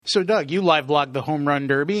So, Doug, you live blogged the Home Run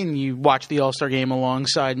Derby, and you watched the All-Star Game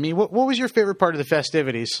alongside me. What was your favorite part of the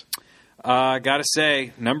festivities? I gotta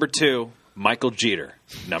say, number 2, Michael Jeter.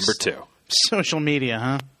 Number 2. Social media,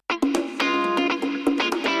 huh?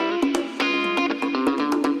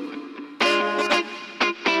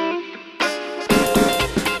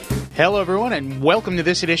 Hello, everyone, and welcome to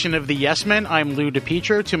this edition of the Yes Men. I'm Lou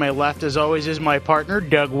DiPietro. To my left, as always, is my partner,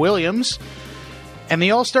 Doug Williams. And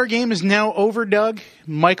the All-Star Game is now over, Doug.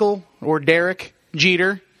 Michael, or Derek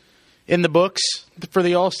Jeter, in the books for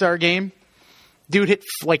the All-Star Game. Dude hit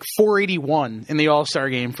like 481 in the All-Star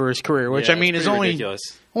Game for his career, which, I mean, is only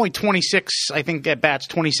 26, I think, at bats,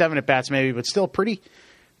 27 at bats maybe, but still pretty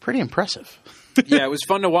impressive. Yeah, it was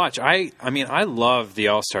fun to watch. I mean, I love the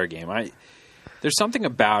All-Star Game. There's something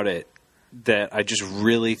about it that I just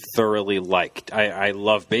really thoroughly liked. I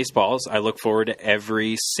love baseballs. I look forward to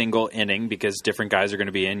every single inning because different guys are going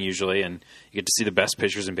to be in usually, and you get to see the best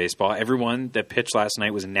pitchers in baseball. Everyone that pitched last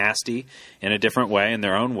night was nasty in a different way, in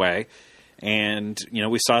their own way. And, you know,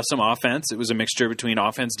 we saw some offense. It was a mixture between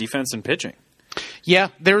offense, defense, and pitching. Yeah,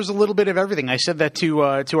 there was a little bit of everything. I said that to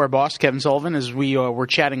our boss, Kevin Sullivan, as we were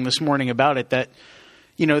chatting this morning about it, that,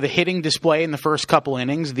 you know, the hitting display in the first couple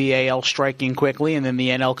innings, the AL striking quickly, and then the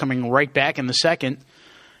NL coming right back in the second.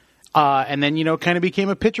 And then, you know, kind of became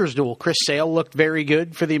a pitcher's duel. Chris Sale looked very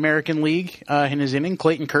good for the American League in his inning.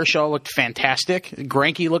 Clayton Kershaw looked fantastic.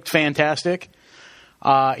 Greinke looked fantastic.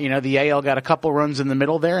 You know, the AL got a couple runs in the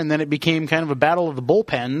middle there, and then it became kind of a battle of the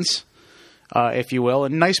bullpens, if you will. A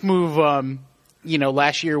nice move, you know,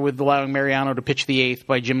 last year with allowing Mariano to pitch the 8th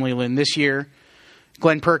by Jim Leyland. This year,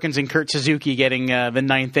 Glenn Perkins and Kurt Suzuki getting the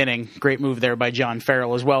 9th inning. Great move there by John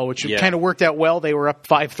Farrell as well, which kind of worked out well. They were up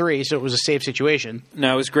 5-3, so it was a safe situation.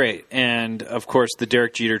 No, it was great. And, of course, the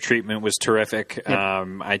Derek Jeter treatment was terrific. Yep.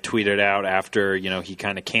 I tweeted out after, you know, he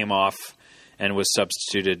kind of came off and was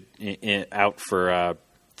substituted out for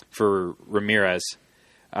Ramirez.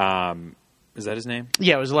 Is that his name?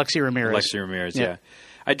 Yeah, it was Alexi Ramirez. Alexi Ramirez, yeah.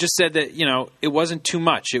 I just said that, you know, it wasn't too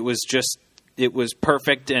much. It was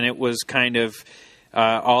perfect, and it was kind of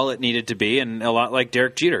all it needed to be, and a lot like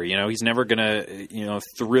Derek Jeter. You know, he's never going to, you know,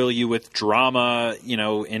 thrill you with drama, you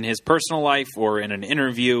know, in his personal life or in an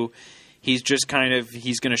interview. He's just kind of,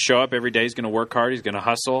 he's going to show up every day. He's going to work hard. He's going to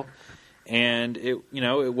hustle. And, it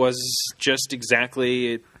was just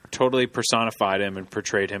exactly, it totally personified him and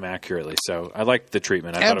portrayed him accurately. So I liked the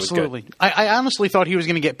treatment. I thought it was good. I honestly thought he was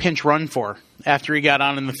going to get pinch run for after he got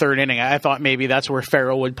on in the third inning. I thought maybe that's where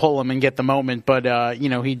Farrell would pull him and get the moment. But, you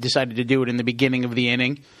know, he decided to do it in the beginning of the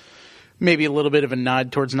inning. Maybe a little bit of a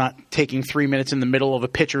nod towards not taking 3 minutes in the middle of a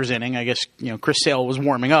pitcher's inning. I guess, you know, Chris Sale was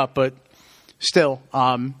warming up, but still,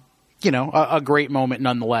 you know, a great moment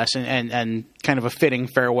nonetheless, and kind of a fitting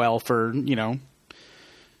farewell for, you know,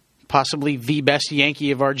 possibly the best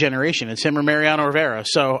Yankee of our generation. It's him or Mariano Rivera.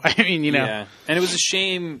 So, I mean, you know. Yeah, and it was a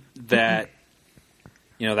shame that,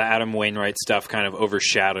 you know, the Adam Wainwright stuff kind of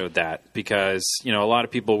overshadowed that because, you know, a lot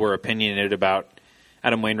of people were opinionated about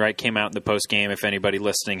Adam Wainwright. Came out in the postgame, if anybody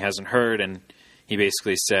listening hasn't heard, and he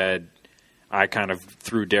basically said, I kind of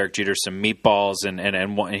threw Derek Jeter some meatballs,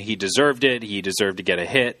 and he deserved it. He deserved to get a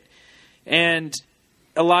hit. And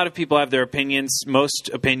a lot of people have their opinions.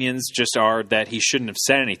 Most opinions just are that he shouldn't have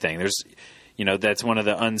said anything. There's, you know, that's one of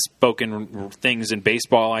the unspoken things in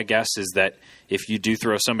baseball, I guess, is that if you do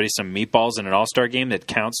throw somebody some meatballs in an All-Star game, that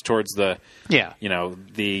counts towards the, you know,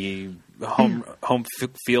 the home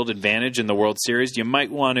field advantage in the World Series. You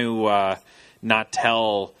might want to not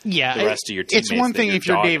tell the rest of your teammates. It's one thing if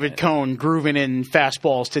you're David Cohn grooving in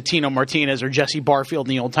fastballs to Tino Martinez or Jesse Barfield in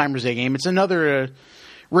the Old Timers Day game. It's another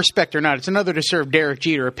respect or not, it's another to serve Derek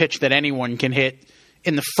Jeter a pitch that anyone can hit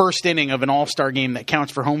in the first inning of an All-Star game that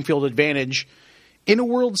counts for home field advantage in a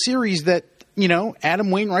World Series that, you know, Adam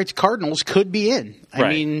Wainwright's Cardinals could be in. I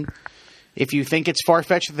mean, if you think it's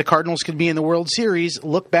far-fetched that the Cardinals could be in the World Series,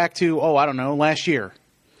 look back to, last year.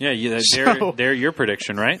 Yeah, they're your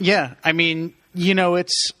prediction, right? Yeah, I mean, you know,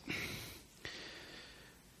 it's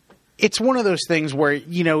one of those things where,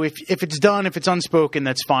 you know, if it's done, if it's unspoken,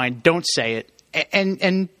 that's fine. Don't say it.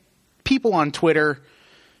 And people on Twitter,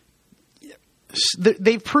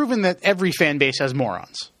 they've proven that every fan base has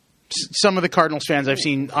morons. Some of the Cardinals fans I've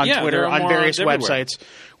seen on Twitter, on various websites,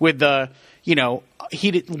 with the, you know,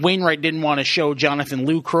 Wainwright didn't want to show Jonathan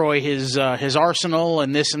Lucroy his arsenal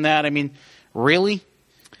and this and that. I mean, really?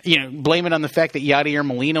 You know, blame it on the fact that Yadier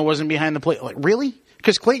Molina wasn't behind the plate. Like, really?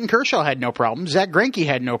 Because Clayton Kershaw had no problem. Zach Greinke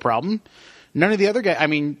had no problem. None of the other guys. I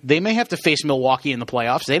mean, they may have to face Milwaukee in the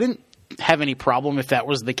playoffs. They didn't have any problem if that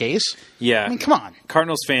was the case. Yeah. I mean, come on.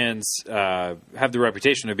 Cardinals fans have the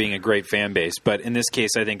reputation of being a great fan base, but in this case,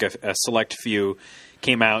 I think a select few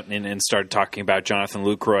came out and started talking about Jonathan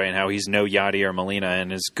Lucroy and how he's no Yadier Molina.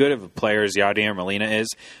 And as good of a player as Yadier Molina is,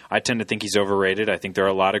 I tend to think he's overrated. I think there are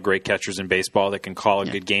a lot of great catchers in baseball that can call a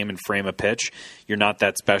good game and frame a pitch. You're not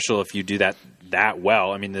that special if you do that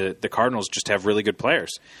well. I mean, the Cardinals just have really good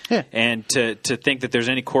players. Yeah. And to think that there's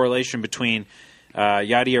any correlation between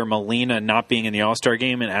Yadier Molina not being in the All-Star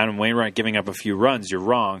game and Adam Wainwright giving up a few runs, you're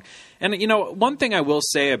wrong. And, one thing I will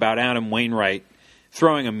say about Adam Wainwright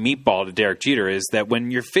throwing a meatball to Derek Jeter is that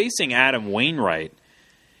when you're facing Adam Wainwright,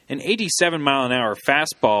 an 87-mile-an-hour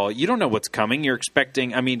fastball, you don't know what's coming. You're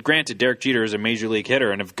expecting, granted, Derek Jeter is a major league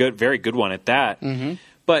hitter and a very good one at that. Mm-hmm.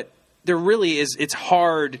 But there really is, it's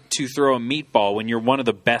hard to throw a meatball when you're one of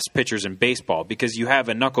the best pitchers in baseball because you have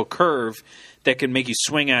a knuckle curve that can make you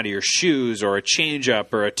swing out of your shoes, or a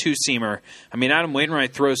changeup or a two-seamer. Adam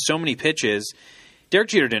Wainwright throws so many pitches. Derek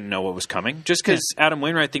Jeter didn't know what was coming. Just because Adam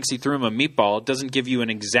Wainwright thinks he threw him a meatball doesn't give you an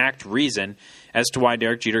exact reason as to why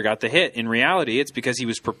Derek Jeter got the hit. In reality, it's because he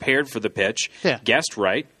was prepared for the pitch, guessed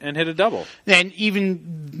right, and hit a double. And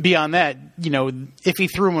even beyond that, if he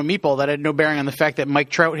threw him a meatball, that had no bearing on the fact that Mike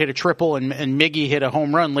Trout hit a triple and Miggy hit a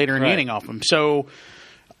home run later in the inning off him. So,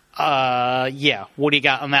 what do you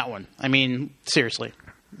got on that one? Seriously.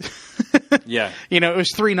 Yeah. It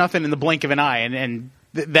was 3-0 in the blink of an eye, and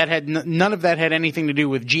that had none of that had anything to do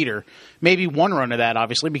with Jeter. Maybe one run of that,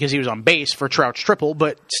 obviously, because he was on base for Trout's triple,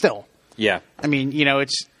 but still. Yeah.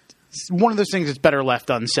 It's one of those things that's better left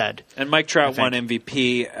unsaid. And Mike Trout won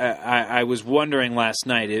MVP. I was wondering last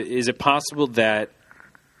night, is it possible that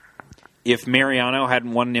if Mariano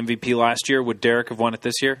hadn't won an MVP last year, would Derek have won it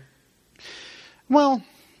this year? Well,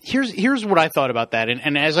 here's what I thought about that.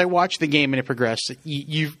 And as I watched the game and it progressed,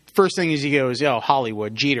 first thing is he goes,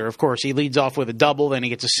 Hollywood, Jeter. Of course, he leads off with a double, then he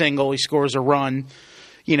gets a single, he scores a run.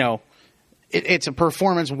 It's a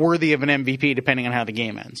performance worthy of an MVP depending on how the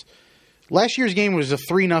game ends. Last year's game was a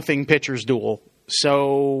 3-0 pitcher's duel.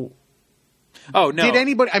 So, oh no, did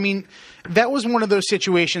anybody? That was one of those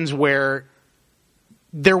situations where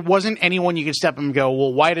there wasn't anyone you could step up and go,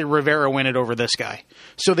 well, why did Rivera win it over this guy?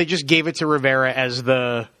 So they just gave it to Rivera as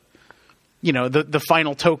the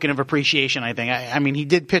final token of appreciation, I think. He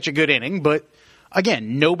did pitch a good inning, but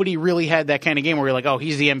again, nobody really had that kind of game where you're like, oh,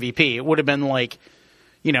 he's the MVP. It would have been like,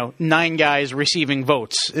 9 guys receiving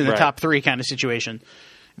votes in the top 3 kind of situation.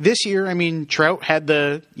 This year, Trout had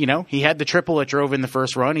he had the triple that drove in the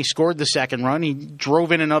first run. He scored the second run. He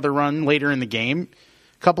drove in another run later in the game.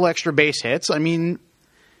 A couple extra base hits.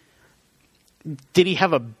 Did he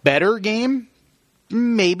have a better game?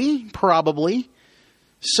 Maybe, probably.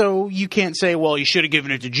 So you can't say, well, you should have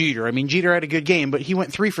given it to Jeter. Jeter had a good game, but he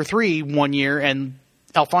went 3 for 3 one year, and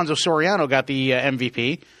Alfonso Soriano got the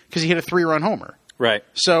MVP because he hit a 3-run homer. Right.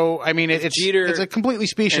 So, it's a completely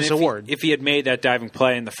specious award. If he had made that diving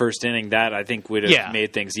play in the first inning, that I think would have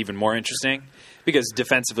made things even more interesting. Because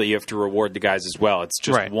defensively, you have to reward the guys as well. It's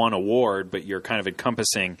just one award, but you're kind of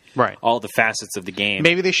encompassing all the facets of the game.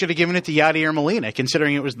 Maybe they should have given it to Yadier Molina,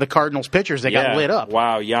 considering it was the Cardinals pitchers that got lit up.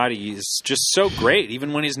 Wow, Yadi is just so great.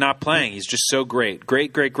 Even when he's not playing, he's just so great.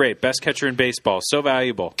 Great. Best catcher in baseball. So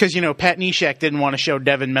valuable. Because, Pat Neshek didn't want to show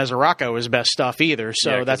Devin Mesoraco his best stuff either.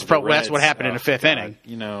 So that's what happened in the fifth inning.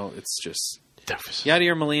 It's just...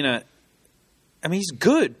 Yadier Molina, he's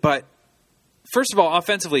good, but... First of all,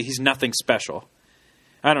 offensively, he's nothing special.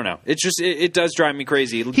 I don't know. It's just it does drive me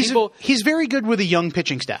crazy. He's very good with a young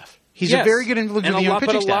pitching staff. He's a very good influence with a young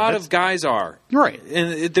pitching staff. But a lot of guys are. Right.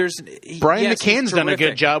 And Brian McCann's done a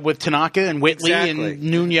good job with Tanaka and Whitley and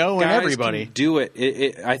Nuno and everybody. Can do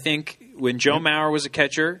it. I think when Joe Mauer was a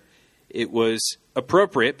catcher, it was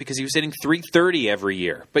appropriate because he was hitting .330 every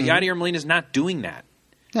year. But Yadier Molina's not doing that.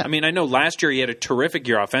 Yeah. I know last year he had a terrific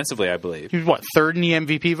year offensively, I believe. He was, third in the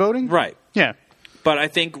MVP voting? Right. Yeah. But I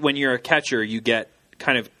think when you're a catcher, you get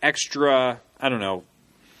kind of extra, I don't know.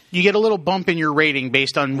 You get a little bump in your rating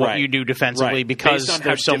based on what you do defensively because based on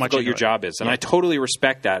there's so much difficult your job is. And I totally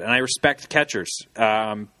respect that. And I respect catchers.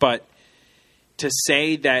 But to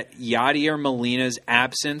say that Yadier Molina's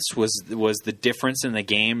absence was the difference in the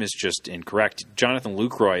game is just incorrect. Jonathan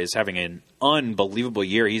Lucroy is having an unbelievable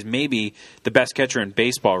year. He's maybe the best catcher in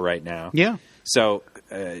baseball right now. Yeah. So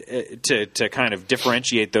to kind of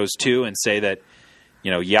differentiate those two and say that,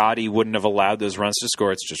 Yadi wouldn't have allowed those runs to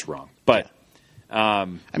score, it's just wrong. But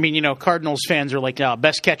Cardinals fans are like,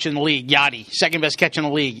 best catch in the league, Yadi. Second best catch in the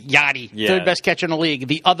league, Yadi. Yeah. Third best catch in the league,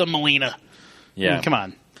 the other Molina. Yeah. Come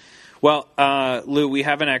on. Well, Lou, we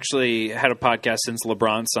haven't actually had a podcast since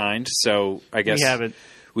LeBron signed, so I guess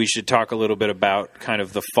we should talk a little bit about kind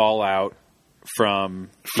of the fallout from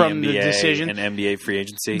the NBA decision and NBA free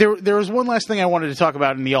agency. There was one last thing I wanted to talk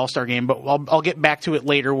about in the All-Star game, but I'll get back to it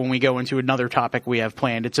later when we go into another topic we have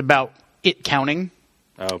planned. It's about it counting,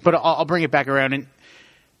 but I'll bring it back around.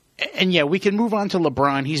 And yeah, we can move on to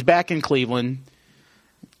LeBron. He's back in Cleveland.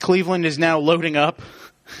 Cleveland is now loading up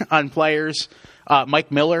on players.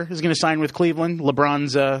 Mike Miller is going to sign with Cleveland.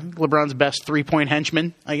 LeBron's best three-point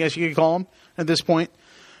henchman, I guess you could call him at this point.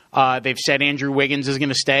 They've said Andrew Wiggins is going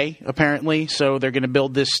to stay, apparently, so they're going to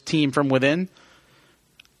build this team from within.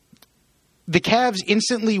 The Cavs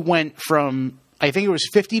instantly went from, I think it was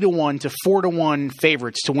 50-1 to 4-1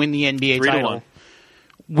 favorites to win the NBA title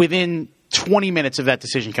within 20 minutes of that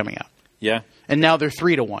decision coming out. Yeah. And now they're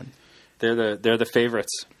 3-1. They're the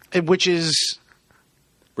favorites. Which is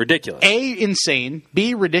ridiculous. A, insane.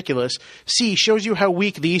 B, ridiculous. C, shows you how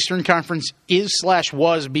weak the Eastern Conference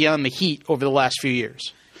is/was beyond the Heat over the last few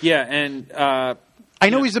years. Yeah, and I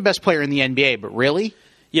know he's the best player in the NBA, but really?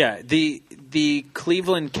 Yeah, the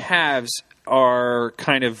Cleveland Cavs are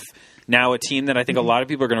kind of now a team that I think a lot of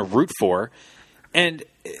people are going to root for, and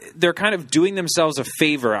they're kind of doing themselves a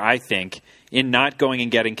favor, I think, in not going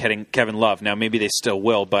and getting Kevin Love. Now, maybe they still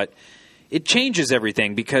will, but it changes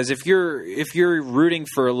everything because if you're rooting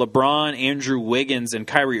for LeBron, Andrew Wiggins, and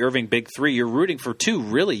Kyrie Irving, big three, you're rooting for two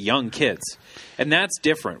really young kids. And that's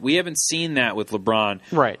different. We haven't seen that with LeBron.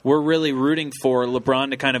 Right. We're really rooting for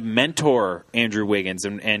LeBron to kind of mentor Andrew Wiggins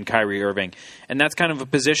and Kyrie Irving. And that's kind of a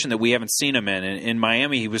position that we haven't seen him in. In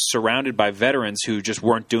Miami, he was surrounded by veterans who just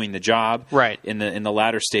weren't doing the job in the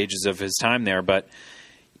latter stages of his time there. But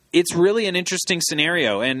it's really an interesting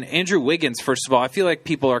scenario. And Andrew Wiggins, first of all, I feel like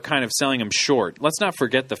people are kind of selling him short. Let's not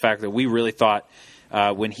forget the fact that we really thought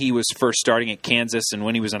when he was first starting at Kansas and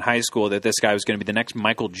when he was in high school that this guy was going to be the next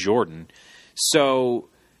Michael Jordan.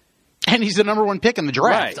 And he's the number one pick in the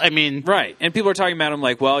draft. Right. I mean, right. And people are talking about him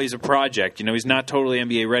like, well, he's a project. He's not totally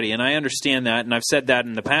NBA ready. And I understand that, and I've said that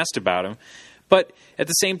in the past about him. But at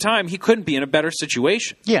the same time, he couldn't be in a better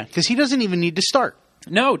situation. Yeah, because he doesn't even need to start.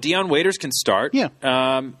 No, Deion Waiters can start at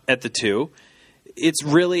the 2.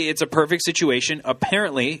 It's a perfect situation.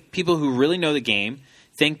 Apparently, people who really know the game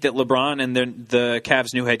think that LeBron and the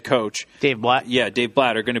Cavs' new head coach, Dave Blatt, Dave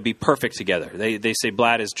Blatt, are going to be perfect together. They say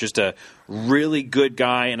Blatt is just a really good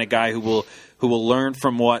guy and a guy who will learn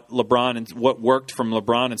from what worked from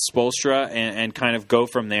LeBron and Spoelstra and kind of go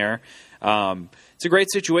from there. It's a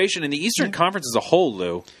great situation, and the Eastern Conference as a whole,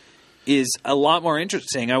 Lou, is a lot more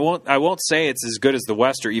interesting. I won't say it's as good as the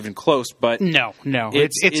West or even close, but no,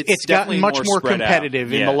 it's gotten much more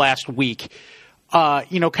competitive in the last week.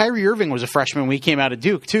 Kyrie Irving was a freshman when he came out of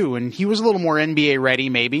Duke too, and he was a little more NBA ready,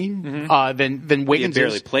 maybe than Wiggins. He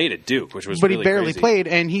barely played at Duke, which was but really he barely crazy. played,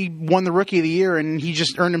 and he won the Rookie of the Year, and he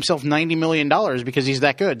just earned himself $90 million because he's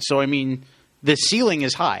that good. So I mean, the ceiling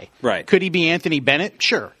is high. Right? Could he be Anthony Bennett?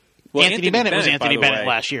 Sure. Well, Anthony Bennett was Anthony Bennett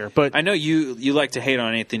last year, but I know you like to hate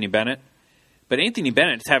on Anthony Bennett, but Anthony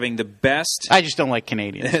Bennett's having the best. I just don't like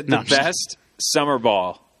Canadians. the best summer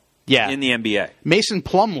ball. In the NBA. Mason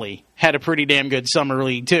Plumlee had a pretty damn good summer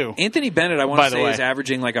league, too. Anthony Bennett, I want to say, is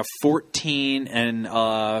averaging like a 14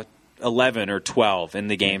 and 11 or 12 in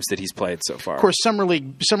the games that he's played so far. Of course, summer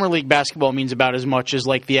league basketball means about as much as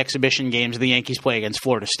like the exhibition games the Yankees play against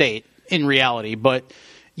Florida State in reality. But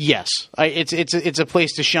yes, it's a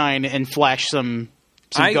place to shine and flash some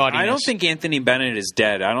gaudiness. I don't think Anthony Bennett is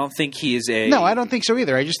dead. I don't think he is No, I don't think so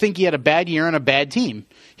either. I just think he had a bad year on a bad team.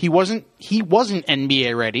 He wasn't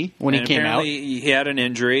NBA ready when he came out. He had an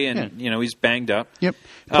injury, and he's banged up. Yep,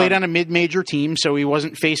 played on a mid-major team, so he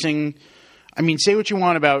wasn't facing. I mean, say what you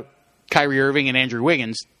want about Kyrie Irving and Andrew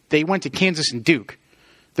Wiggins. They went to Kansas and Duke.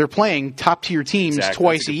 They're playing top-tier teams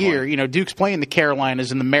twice a year. Point. Duke's playing the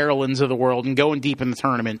Carolinas and the Marylands of the world and going deep in the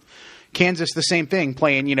tournament. Kansas, the same thing,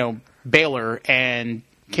 playing Baylor and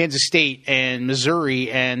Kansas State and Missouri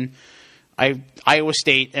and Iowa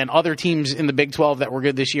State and other teams in the Big 12 that were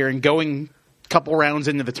good this year and going a couple rounds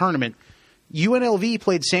into the tournament. UNLV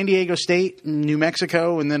played San Diego State, New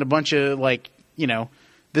Mexico, and then a bunch of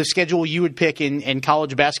the schedule you would pick in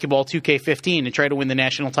college basketball 2K15 to try to win the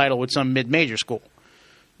national title with some mid-major school.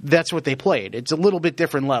 That's what they played. It's a little bit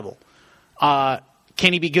different level. Can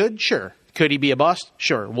he be good? Sure. Could he be a bust?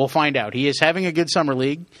 Sure. We'll find out. He is having a good summer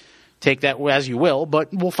league. Take that as you will, but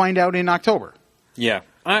we'll find out in October. Yeah.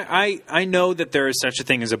 I know that there is such a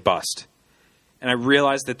thing as a bust. And I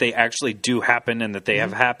realize that they actually do happen and that they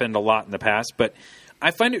have happened a lot in the past. But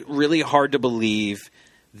I find it really hard to believe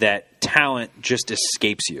that talent just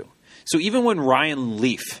escapes you. So even when Ryan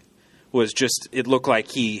Leaf was just, it looked like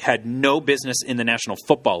he had no business in the National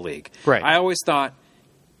Football League. Right. I always thought,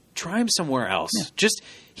 try him somewhere else. Yeah. Just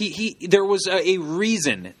There was a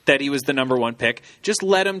reason that he was the number one pick. Just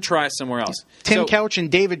let him try somewhere else. Tim Couch and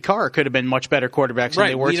David Carr could have been much better quarterbacks than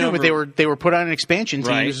they were too, but they were put on expansion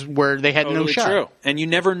teams where they had no shot. True. And you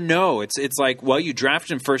never know. It's like, well, you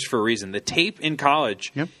drafted him first for a reason. The tape in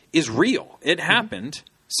college is real. It happened.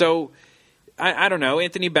 So I don't know.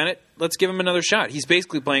 Anthony Bennett, let's give him another shot. He's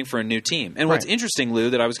basically playing for a new team. And what's interesting,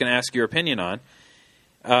 Lou, that I was going to ask your opinion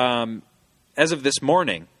on, as of this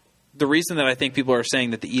morning, the reason that I think people are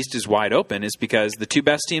saying that the East is wide open is because the two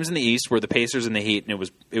best teams in the East were the Pacers and the Heat, and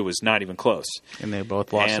it was not even close. And they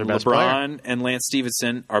both lost their best LeBron player. and Lance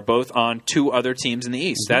Stevenson are both on two other teams in the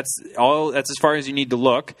East. Mm-hmm. That's as far as you need to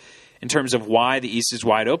look in terms of why the East is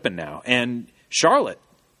wide open now. And Charlotte,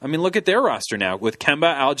 I mean, look at their roster now with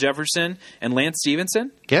Kemba, Al Jefferson, and Lance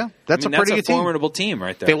Stevenson. Yeah, that's a pretty good team. Formidable team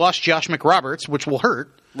right there. They lost Josh McRoberts, which will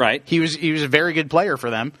hurt. Right. He was a very good player for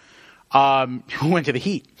them. Who went to the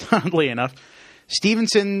Heat, oddly enough.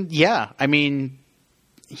 Stevenson, I mean,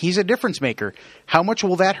 he's a difference maker. How much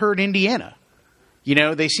will that hurt Indiana? You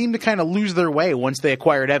know, they seem to kind of lose their way once they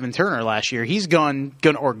acquired Evan Turner last year. He's going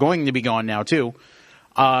to be gone now too.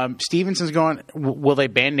 Stevenson's gone. Will they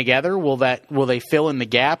band together? Will they fill in the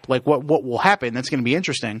gap? Like what will happen? That's going to be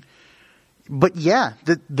interesting. But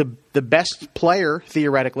the best player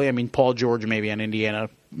theoretically, I mean, Paul George maybe on Indiana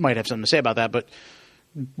might have something to say about that, but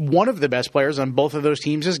one of the best players on both of those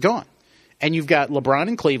teams is gone. And you've got LeBron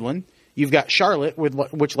in Cleveland. You've got Charlotte,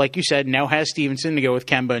 which, like you said, now has Stevenson to go with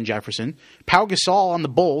Kemba and Jefferson. Pau Gasol on the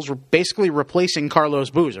Bulls, basically replacing Carlos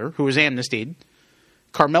Boozer, who was amnestied.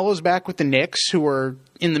 Carmelo's back with the Knicks, who are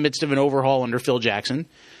in the midst of an overhaul under Phil Jackson.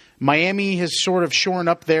 Miami has sort of shorn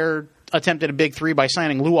up their attempt at a big three by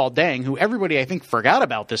signing Luol Deng, who everybody, I think, forgot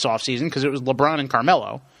about this offseason because it was LeBron and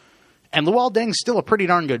Carmelo. And Luol Deng's still a pretty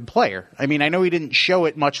darn good player. I mean, I know he didn't show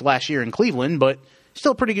it much last year in Cleveland, but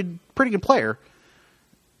still a pretty good player.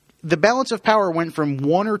 The balance of power went from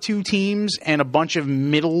one or two teams and a bunch of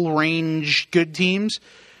middle-range good teams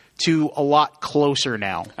to a lot closer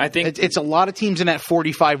now. I think it's a lot of teams in that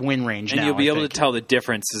 45-win range and now. And you'll be able to tell the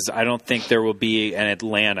differences. I don't think there will be an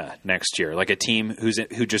Atlanta next year, like a team who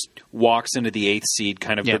just walks into the 8th seed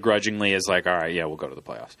kind of begrudgingly is like, all right, we'll go to the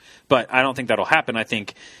playoffs. But I don't think that'll happen. I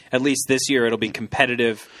think at least this year it'll be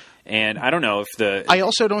competitive. And I don't know if I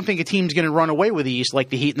also don't think a team's going to run away with the East like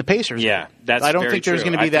the Heat and the Pacers. Yeah, that's I don't very think there's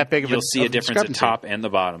true. going to be that big of a You'll see a difference at top and the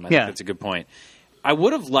bottom. I think that's a good point. I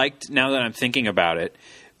would have liked, now that I'm thinking about it,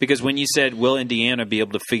 because when you said, will Indiana be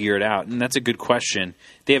able to figure it out? And that's a good question.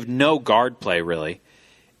 They have no guard play, really.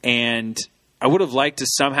 And I would have liked to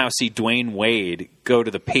somehow see Dwayne Wade go to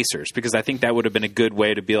the Pacers, because I think that would have been a good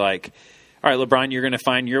way to be like, all right, LeBron, you're going to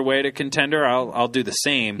find your way to contender. I'll do the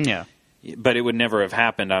same. Yeah. But it would never have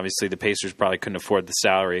happened. Obviously, the Pacers probably couldn't afford the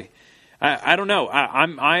salary. I don't know.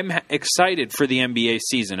 I'm excited for the NBA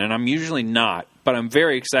season, and I'm usually not, but I'm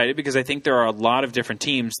very excited because I think there are a lot of different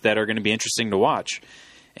teams that are going to be interesting to watch.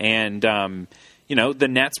 And, the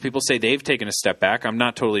Nets, people say they've taken a step back. I'm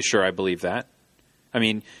not totally sure I believe that. I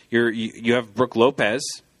mean, you have Brook Lopez.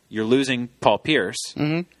 You're losing Paul Pierce.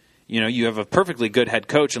 Mm-hmm. You have a perfectly good head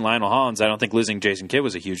coach in Lionel Hollins. I don't think losing Jason Kidd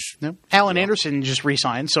was a huge... No. Alan Anderson just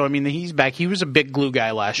re-signed, so, I mean, he's back. He was a big glue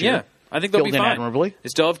guy last year. Yeah, I think they'll be fine. Admirably. They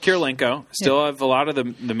still have Kirilenko. Still have a lot of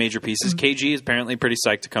the major pieces. KG is apparently pretty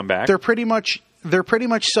psyched to come back. They're pretty much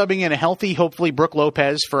subbing in a healthy, hopefully, Brook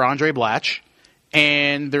Lopez for Andre Blatch,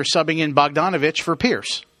 and they're subbing in Bogdanovich for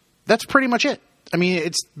Pierce. That's pretty much it. I mean,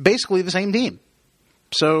 it's basically the same team.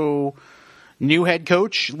 So... New head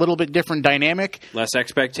coach, a little bit different dynamic. Less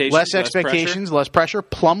expectations. Less pressure.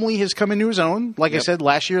 Plumlee has come into his own. Like I said,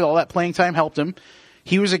 last year, all that playing time helped him.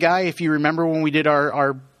 He was a guy, if you remember when we did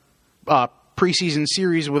our preseason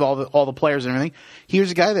series with all the players and everything, he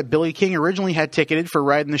was a guy that Billy King originally had ticketed for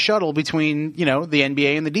riding the shuttle between, the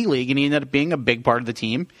NBA and the D-League, and he ended up being a big part of the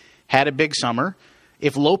team, had a big summer.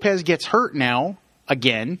 If Lopez gets hurt now,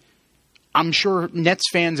 again, I'm sure Nets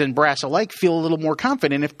fans and brass alike feel a little more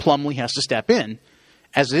confident if Plumlee has to step in.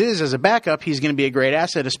 As it is, as a backup, he's going to be a great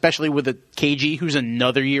asset, especially with a KG who's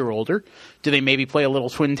another year older. Do they maybe play a little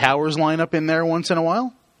Twin Towers lineup in there once in a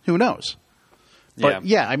while? Who knows? But,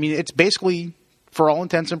 I mean, it's basically, for all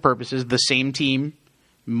intents and purposes, the same team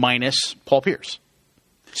minus Paul Pierce.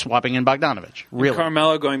 Swapping in Bogdanovich. Really. And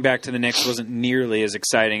Carmelo going back to the Knicks wasn't nearly as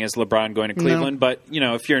exciting as LeBron going to Cleveland. No. But,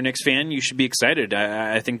 if you're a Knicks fan, you should be excited.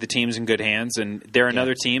 I think the team's in good hands, and they're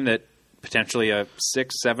another team that potentially a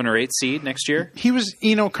 6, 7, or 8 seed next year. He was,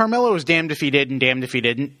 Carmelo was damned if he did and damned if he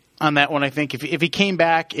didn't on that one. I think if he came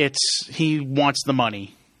back, he wants the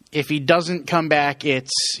money. If he doesn't come back,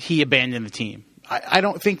 he abandoned the team. I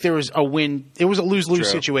don't think there was a win. It was a lose-lose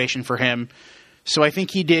situation for him. So I think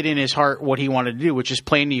he did in his heart what he wanted to do, which is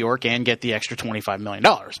play in New York and get the extra $25 million.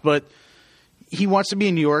 But he wants to be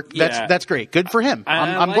in New York. That's great. Good for him.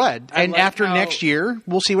 I'm glad. And after next year,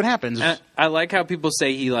 we'll see what happens. I like how people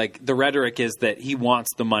say the rhetoric is that he wants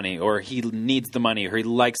the money or he needs the money or he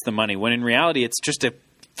likes the money, when in reality it's just a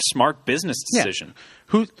smart business decision.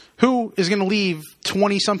 Yeah. Who is going to leave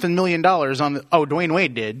 $20-something million on the – Dwayne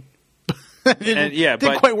Wade did.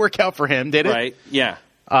 Didn't quite work out for him, did it? Right, yeah.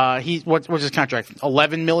 What's his contract?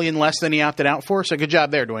 $11 million less than he opted out for. So good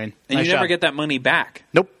job there, Dwayne. And nice you never job. get that money back.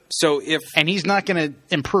 Nope. So and he's not going to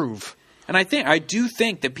improve. And I do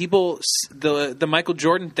think that the Michael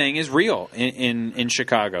Jordan thing is real in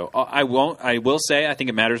Chicago. I will say I think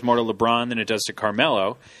it matters more to LeBron than it does to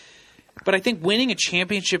Carmelo. But I think winning a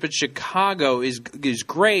championship in Chicago is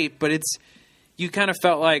great. But you kind of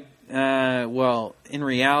felt like. In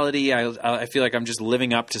reality, I feel like I'm just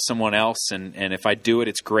living up to someone else, and if I do it,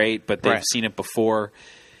 it's great, but they've seen it before.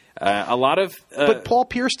 But Paul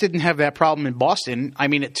Pierce didn't have that problem in Boston. I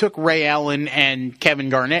mean, it took Ray Allen and Kevin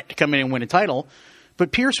Garnett to come in and win a title,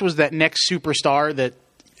 but Pierce was that next superstar that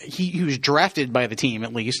he was drafted by the team,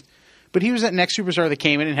 at least, but he was that next superstar that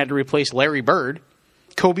came in and had to replace Larry Bird,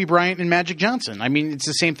 Kobe Bryant, and Magic Johnson. I mean, it's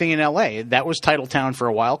the same thing in L.A. That was title town for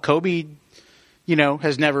a while. Kobe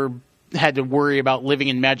has never had to worry about living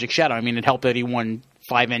in Magic's shadow. I mean, it helped that he won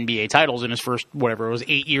 5 NBA titles in his first,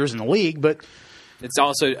 8 years in the league. But it's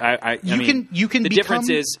also, the difference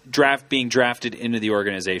is being drafted into the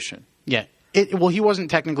organization. Yeah. He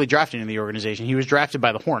wasn't technically drafted into the organization. He was drafted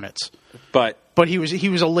by the Hornets. But he was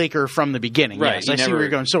a Laker from the beginning. Right. Yes, I see where you're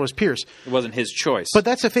going. So was Pierce. It wasn't his choice. But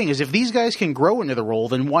that's the thing is, if these guys can grow into the role,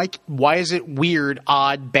 then why is it weird,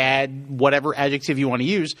 odd, bad, whatever adjective you want to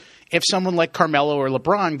use, if someone like Carmelo or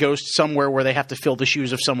LeBron goes somewhere where they have to fill the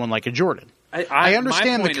shoes of someone like a Jordan? I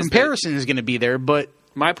understand the comparison is going to be there, but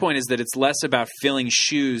my point is that it's less about filling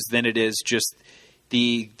shoes than it is just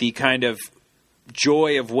the kind of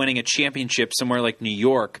joy of winning a championship somewhere like New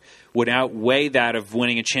York would outweigh that of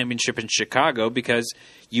winning a championship in Chicago, because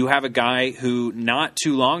you have a guy who not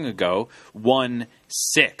too long ago won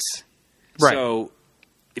 6. Right. So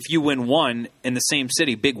if you win 1 in the same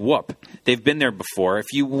city, big whoop. They've been there before. If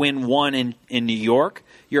you win 1 in New York,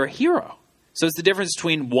 you're a hero. So it's the difference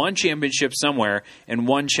between 1 championship somewhere and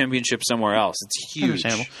 1 championship somewhere else. It's huge.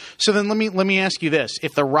 So then let me ask you this.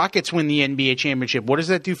 If the Rockets win the NBA championship, what does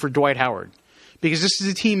that do for Dwight Howard? Because this is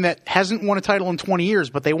a team that hasn't won a title in 20 years,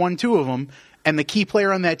 but they won 2 of them, and the key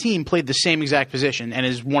player on that team played the same exact position and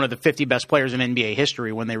is one of the 50 best players in NBA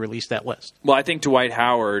history when they released that list. Well, I think Dwight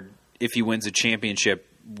Howard, if he wins a championship,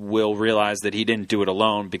 will realize that he didn't do it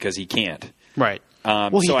alone because he can't. Right. I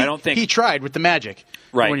don't think he tried with the Magic.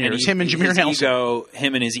 Right. And him and Jameer Nelson.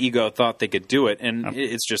 Him and his ego thought they could do it, and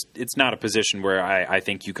it's not a position where I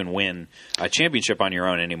think you can win a championship on your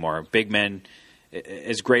own anymore. Big men,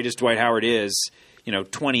 as great as Dwight Howard is,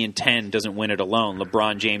 20 and 10 doesn't win it alone.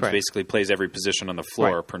 LeBron James basically plays every position on the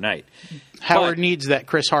floor per night. Howard needs that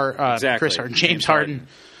James Harden.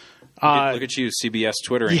 Look at you, CBS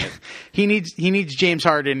twittering it. He needs James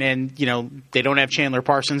Harden, and they don't have Chandler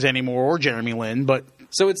Parsons anymore or Jeremy Lin, but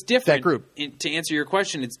so it's different. That group. To answer your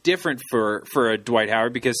question, it's different for a Dwight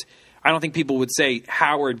Howard, because I don't think people would say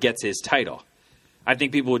Howard gets his title. I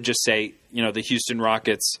think people would just say the Houston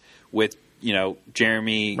Rockets with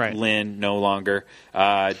Jeremy Lin no longer,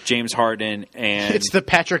 James Harden, and it's the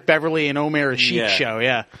Patrick Beverly and Omer Asik show.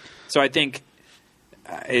 Yeah. So I think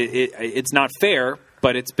it's not fair.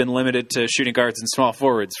 But it's been limited to shooting guards and small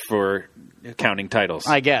forwards for counting titles.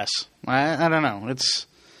 I guess. I don't know.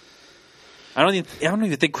 I don't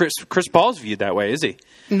even think Chris Paul's viewed that way, is he?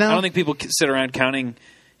 No. I don't think people sit around counting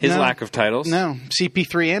his lack of titles. No.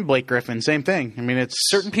 CP3 and Blake Griffin, same thing. I mean, it's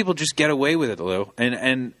certain people just get away with it, Lou.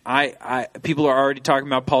 And people are already talking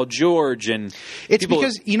about Paul George, and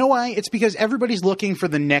because you know why? It's because everybody's looking for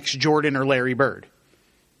the next Jordan or Larry Bird.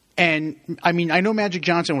 And, I mean, I know Magic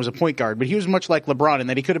Johnson was a point guard, but he was much like LeBron in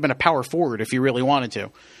that he could have been a power forward if he really wanted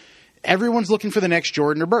to. Everyone's looking for the next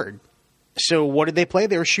Jordan or Bird. So what did they play?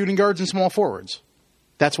 They were shooting guards and small forwards.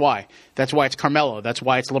 That's why. That's why it's Carmelo. That's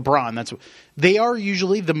why it's LeBron. They are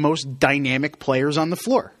usually the most dynamic players on the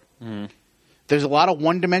floor. Mm-hmm. There's a lot of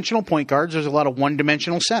one-dimensional point guards. There's a lot of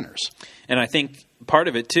one-dimensional centers. And I think part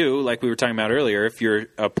of it, too, like we were talking about earlier, if you're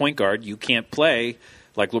a point guard, you can't play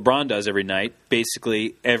like LeBron does every night,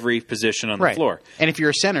 basically every position on the floor. And if you're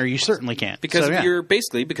a center, you certainly can't. Because of your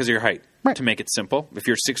height, to make it simple. If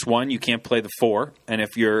you're 6'1", you can't play the 4. And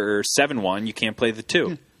if you're 7'1", you can't play the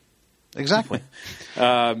 2. Exactly.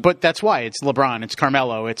 But that's why. It's LeBron. It's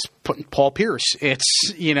Carmelo. It's Paul Pierce.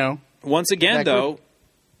 It's, Once again, though,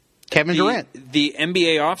 Kevin Durant. The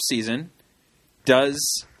NBA offseason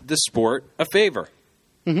does the sport a favor.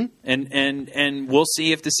 Mm-hmm. And we'll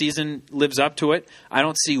see if the season lives up to it. I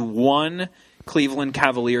don't see one Cleveland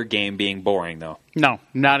Cavalier game being boring, though. No,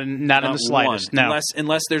 not in the slightest. No.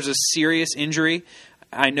 Unless there's a serious injury.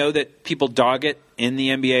 I know that people dog it in the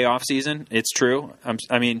NBA offseason. It's true.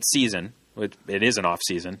 Season. It is an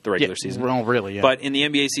off-season, the regular season. Well, really, yeah. But in the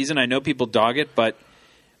NBA season, I know people dog it, but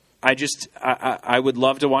I would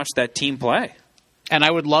love to watch that team play. And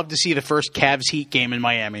I would love to see the first Cavs-Heat game in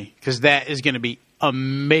Miami, because that is going to be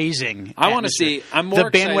amazing. I want to see. The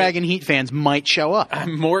bandwagon Heat fans might show up.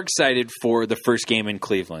 I'm more excited for the first game in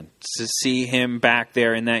Cleveland to see him back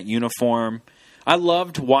there in that uniform. I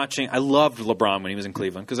loved LeBron when he was in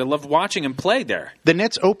Cleveland because I loved watching him play there. The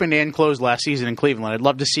Nets opened and closed last season in Cleveland. I'd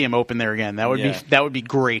love to see him open there again. That would be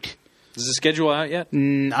great. Is the schedule out yet?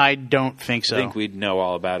 I don't think so. I think we'd know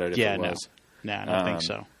all about it if it was. No, I don't think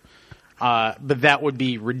so. But that would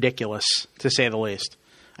be ridiculous, to say the least.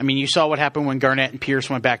 I mean, you saw what happened when Garnett and Pierce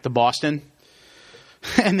went back to Boston,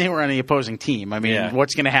 and they were on the opposing team. I mean,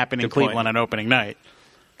 what's going to happen in Cleveland on opening night?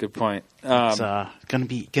 Good point. It's going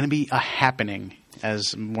to be a happening,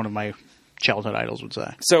 as one of my childhood idols would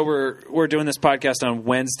say. So we're doing this podcast on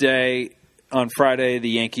Wednesday. On Friday, the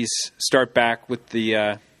Yankees start back with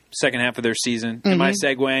the second half of their season. Mm-hmm. Am I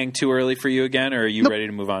segueing too early for you again, or are you ready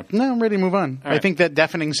to move on? No, I'm ready to move on. Right. I think that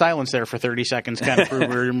deafening silence there for 30 seconds kind of proved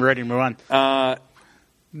we're ready to move on.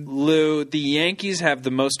 Lou, the Yankees have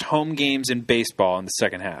the most home games in baseball in the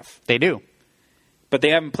second half. They do. But they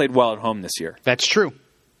haven't played well at home this year. That's true.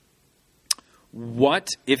 What,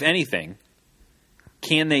 if anything,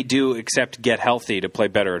 can they do except get healthy to play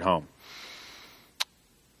better at home?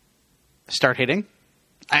 Start hitting.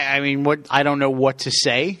 I don't know what to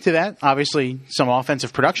say to that. Obviously, some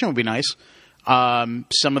offensive production would be nice.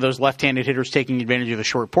 Some of those left-handed hitters taking advantage of the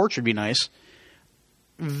short porch would be nice.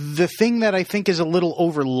 The thing that I think is a little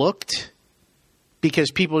overlooked,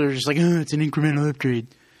 because people are just like, it's an incremental upgrade.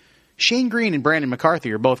 Shane Green and Brandon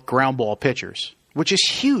McCarthy are both ground ball pitchers, which is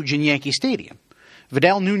huge in Yankee Stadium.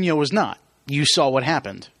 Vidal Nuno was not. You saw what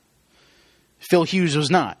happened. Phil Hughes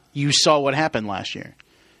was not. You saw what happened last year.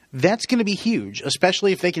 That's going to be huge,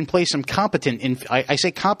 especially if they can play some competent. I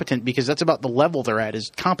say competent because that's about the level they're at,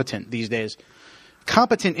 is competent these days.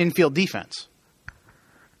 Competent infield defense.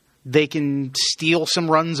 They can steal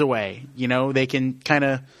some runs away. You know, they can kind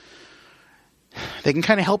of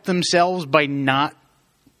help themselves by not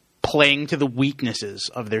playing to the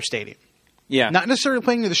weaknesses of their stadium. Yeah. Not necessarily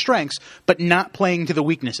playing to the strengths, but not playing to the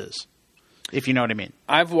weaknesses, if you know what I mean.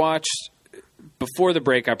 I've watched, before the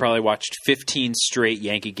break, I probably watched 15 straight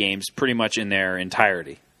Yankee games pretty much in their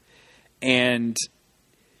entirety. And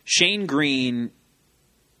Shane Green,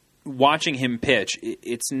 watching him pitch,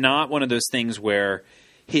 it's not one of those things where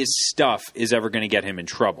his stuff is ever going to get him in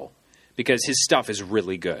trouble, because his stuff is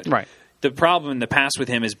really good. Right. The problem in the past with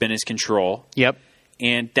him has been his control. Yep.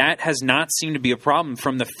 And that has not seemed to be a problem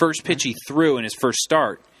from the first pitch he threw in his first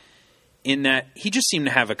start, in that he just seemed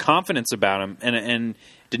to have a confidence about him and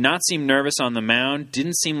did not seem nervous on the mound,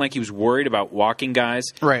 didn't seem like he was worried about walking guys.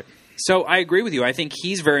 Right. So I agree with you. I think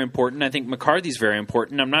he's very important. I think McCarthy's very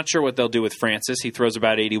important. I'm not sure what they'll do with Francis. He throws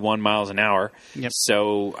about 81 miles an hour. Yep.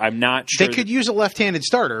 So I'm not sure. They could use a left-handed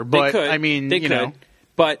starter, but they could. They could.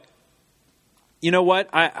 But you know what?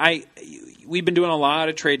 We've been doing a lot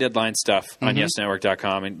of trade deadline stuff on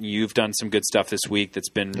YesNetwork.com, and you've done some good stuff this week that's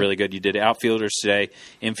been really good. You did outfielders today,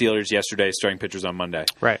 infielders yesterday, starting pitchers on Monday.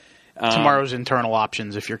 Right. Tomorrow's internal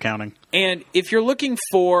options, if you're counting. And if you're looking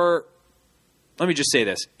for, let me just say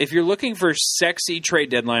this, if you're looking for sexy trade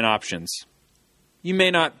deadline options, you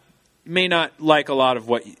may not like a lot of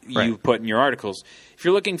what you put in your articles. If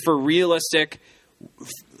you're looking for realistic,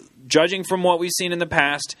 judging from what we've seen in the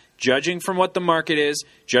past, judging from what the market is,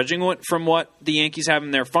 judging from what the Yankees have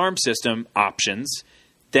in their farm system options,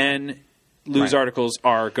 then Lou's articles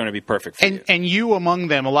are going to be perfect for you. And you among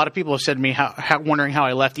them, a lot of people have said to me, wondering how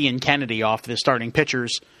I left Ian Kennedy off the starting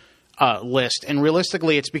pitchers list. And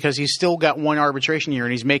realistically, it's because he's still got one arbitration year,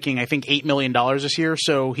 and he's making, I think, $8 million this year.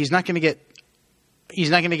 So he's not going to get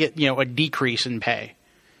a decrease in pay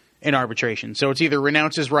in arbitration. So it's either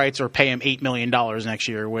renounce his rights or pay him $8 million next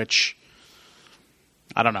year, which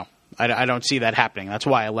I don't know. I don't see that happening. That's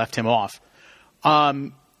why I left him off.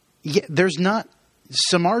 There's not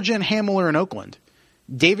Samardzija and Hamler in Oakland.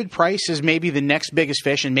 David Price is maybe the next biggest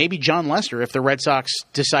fish, and maybe John Lester if the Red Sox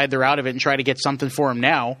decide they're out of it and try to get something for him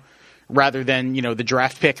now, rather than the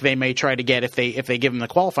draft pick they may try to get if they give him the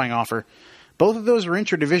qualifying offer. Both of those are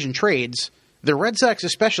intra-division trades. The Red Sox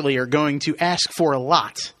especially are going to ask for a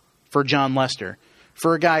lot for John Lester,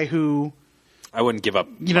 for a guy who I wouldn't give up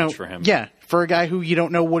much for him. Yeah, for a guy who you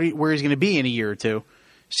don't know where he's going to be in a year or two.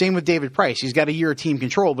 Same with David Price. He's got a year of team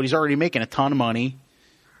control, but he's already making a ton of money.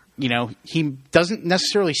 You know, he doesn't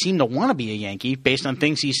necessarily seem to want to be a Yankee based on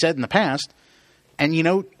things he said in the past. And, you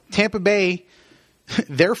know, Tampa Bay,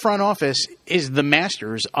 their front office is the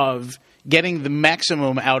masters of getting the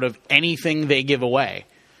maximum out of anything they give away.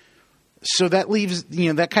 So that leaves, you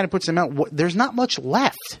know, that kind of puts them out. There's not much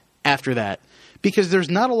left after that because there's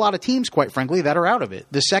not a lot of teams, quite frankly, that are out of it.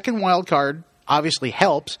 The second wild card obviously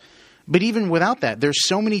helps, but even without that, there's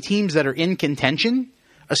so many teams that are in contention,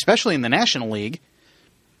 especially in the National League,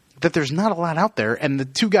 that there's not a lot out there, and the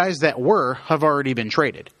two guys that were have already been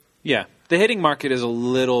traded. Yeah. The hitting market is a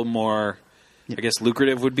little more, I guess,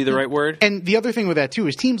 lucrative would be the right word. And the other thing with that, too,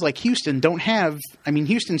 is teams like Houston don't have – I mean,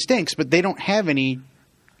 Houston stinks, but they don't have any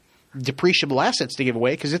depreciable assets to give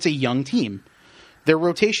away because it's a young team. Their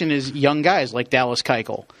rotation is young guys like Dallas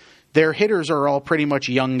Keuchel. Their hitters are all pretty much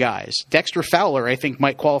young guys. Dexter Fowler, I think,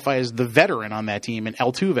 might qualify as the veteran on that team, and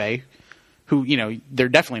Altuve, who, you know, they're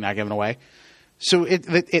definitely not giving away. So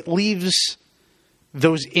it leaves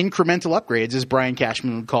those incremental upgrades, as Brian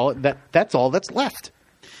Cashman would call it, that's all that's left.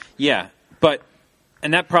 Yeah,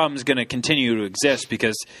 and that problem is going to continue to exist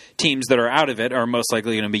because teams that are out of it are most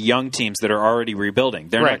likely going to be young teams that are already rebuilding.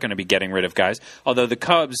 They're not going to be getting rid of guys. Although the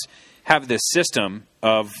Cubs have this system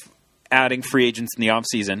of adding free agents in the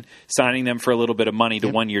offseason, signing them for a little bit of money to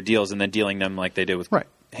one-year deals, and then dealing them like they did with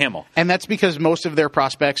Hamill. And that's because most of their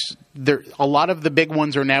prospects, a lot of the big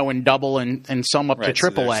ones are now in double and some up to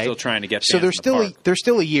triple A. So they're still trying to get so they're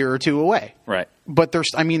still a year or two away. Right. But they're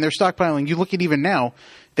stockpiling. You look at even now,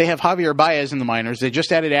 they have Javier Baez in the minors. They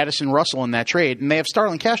just added Addison Russell in that trade, and they have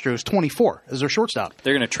Starlin Castro, who's 24, as their shortstop.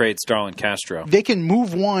 They're going to trade Starlin Castro. They can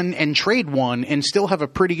move one and trade one and still have a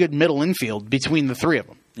pretty good middle infield between the three of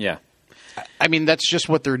them. Yeah. I mean, that's just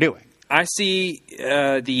what they're doing. I see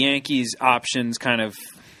the Yankees' options kind of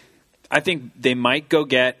 – I think they might go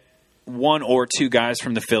get one or two guys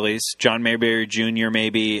from the Phillies, John Mayberry Jr.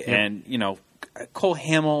 maybe, and, you know, Cole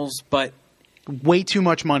Hamels, but way too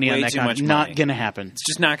much money on that guy. Not going to happen. It's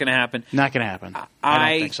just not going to happen. Not going to happen.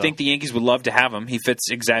 I think the Yankees would love to have him. He fits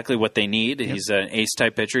exactly what they need. He's an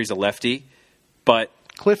ace-type pitcher. He's a lefty. But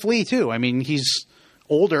Cliff Lee, too. I mean, he's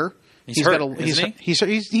older. He's hurt, isn't he?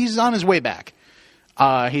 He's on his way back.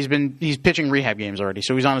 He's pitching rehab games already,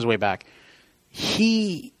 so he's on his way back.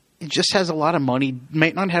 He just has a lot of money,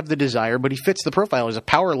 might not have the desire, but he fits the profile. He's a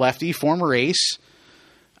power lefty, former ace.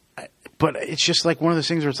 But it's just like one of those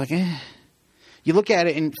things where it's like, You look at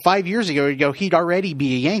it, and 5 years ago, you go, he'd already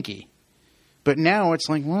be a Yankee. But now it's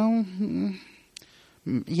like, well,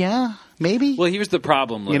 yeah, maybe. Well, here's the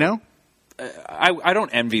problem, Lou. You know? I don't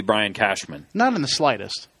envy Brian Cashman. Not in the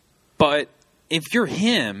slightest. But if you're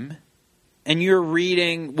him and you're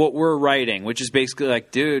reading what we're writing, which is basically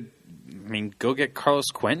like, dude, I mean, go get Carlos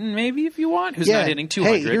Quentin maybe if you want, who's not hitting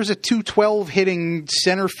 200. Hey, here's a 212 hitting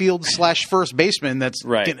center field / first baseman that's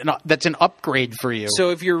an upgrade for you. So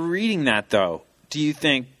if you're reading that, though, do you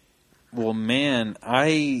think, well, man,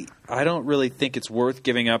 I don't really think it's worth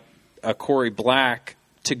giving up a Corey Black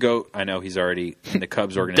to go – I know he's already in the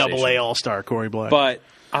Cubs organization. Double-A All-Star Corey Black. But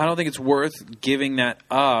I don't think it's worth giving that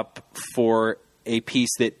up for a piece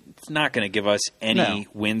that's not going to give us any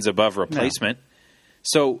wins above replacement. No.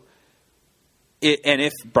 So – and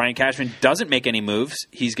if Brian Cashman doesn't make any moves,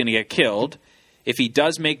 he's going to get killed. If he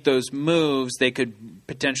does make those moves, they could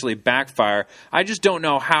potentially backfire. I just don't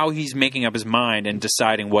know how he's making up his mind and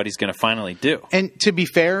deciding what he's going to finally do. And to be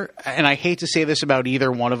fair, and I hate to say this about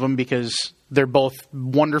either one of them because they're both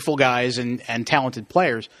wonderful guys and talented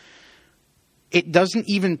players, it doesn't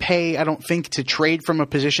even pay, I don't think, to trade from a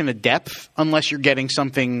position of depth unless you're getting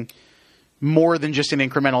something more than just an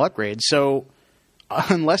incremental upgrade. So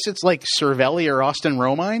unless it's like Cervelli or Austin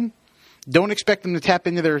Romine, don't expect them to tap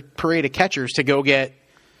into their parade of catchers to go get,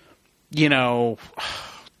 you know,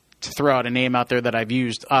 to throw out a name out there that I've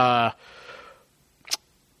used. Damn,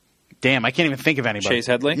 I can't even think of anybody. Chase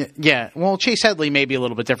Headley? Yeah. Well, Chase Headley may be a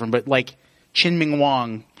little bit different, but like Chin-Ming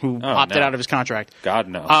Wong, who opted out of his contract. God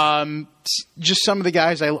knows. Just some of the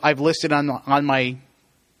guys I've listed on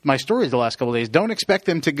my stories the last couple of days. Don't expect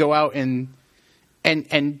them to go out and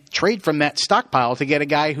trade from that stockpile to get a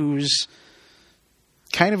guy who's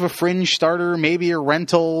kind of a fringe starter, maybe a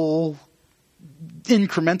rental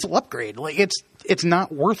incremental upgrade. Like it's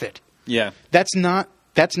not worth it. Yeah. That's not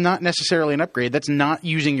necessarily an upgrade. That's not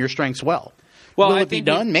using your strengths well. Well, Will it be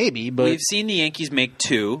done? Maybe, but we've seen the Yankees make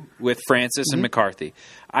two with Francis and McCarthy.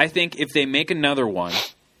 I think if they make another one,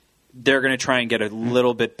 they're going to try and get a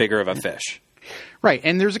little bit bigger of a fish. Right,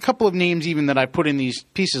 and there's a couple of names even that I put in these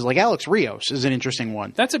pieces, like Alex Rios is an interesting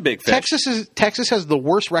one. That's a big fish. Texas has the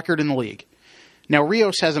worst record in the league. Now,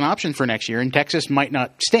 Rios has an option for next year, and Texas might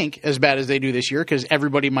not stink as bad as they do this year because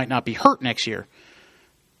everybody might not be hurt next year.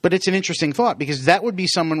 But it's an interesting thought because that would be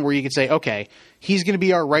someone where you could say, okay, he's going to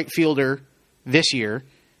be our right fielder this year.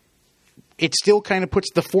 It still kind of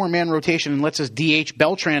puts the four-man rotation and lets us DH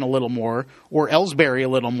Beltran a little more, or Ellsbury a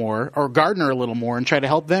little more, or Gardner a little more, and try to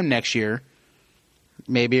help them next year.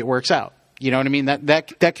 Maybe it works out. You know what I mean?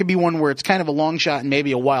 That could be one where it's kind of a long shot and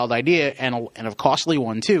maybe a wild idea and a costly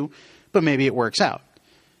one too, but maybe it works out.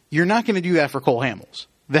 You're not going to do that for Cole Hamels.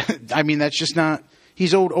 That's just not.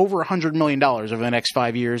 He's owed over $100 million over the next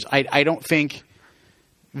 5 years. I don't think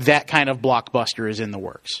that kind of blockbuster is in the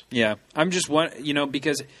works. Yeah, I'm just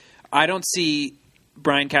because I don't see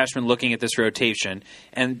Brian Cashman looking at this rotation.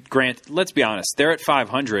 And Grant, let's be honest, they're at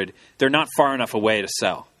 500. They're not far enough away to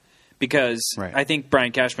sell. Because right. I think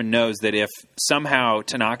Brian Cashman knows that if somehow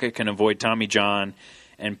Tanaka can avoid Tommy John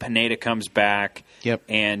and Pineda comes back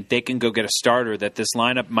and they can go get a starter, that this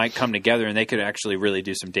lineup might come together and they could actually really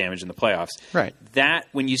do some damage in the playoffs. Right. That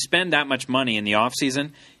when you spend that much money in the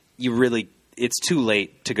offseason, it's too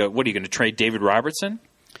late to go, what are you going to trade David Robertson?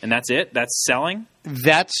 And that's it? That's selling?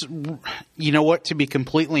 You know what, to be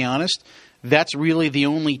completely honest, that's really the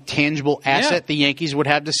only tangible asset the Yankees would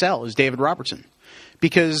have to sell is David Robertson.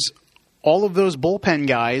 Because all of those bullpen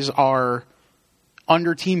guys are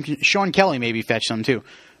under team. Sean Kelly maybe fetched some too,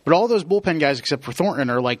 but all those bullpen guys except for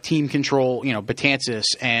Thornton are like team control. Betances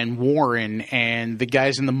and Warren and the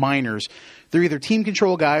guys in the minors. They're either team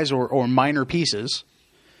control guys or minor pieces.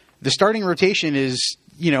 The starting rotation is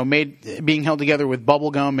being held together with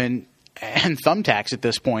bubblegum and thumbtacks at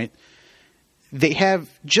this point. They have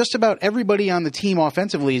just about everybody on the team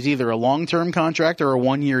offensively is either a long-term contract or a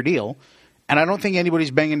one-year deal. And I don't think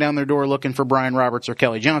anybody's banging down their door looking for Brian Roberts or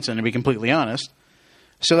Kelly Johnson, to be completely honest.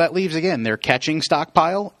 So that leaves, again, their catching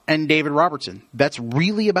stockpile and David Robertson. That's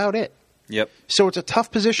really about it. Yep. So it's a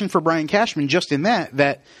tough position for Brian Cashman just in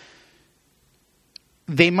that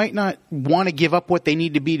they might not want to give up what they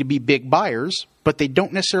need to be big buyers, but they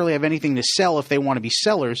don't necessarily have anything to sell if they want to be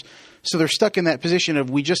sellers. So they're stuck in that position of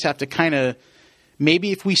we just have to kind of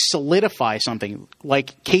maybe if we solidify something,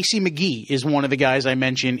 like Casey McGee is one of the guys I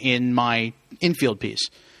mentioned in my infield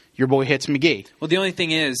piece. Your boy hits McGee. Well, the only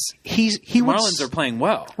thing is, Marlins are playing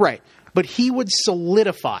well. Right. But he would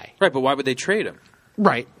solidify. Right, but why would they trade him?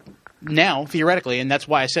 Right. Now, theoretically, and that's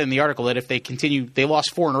why I said in the article that if they continue, they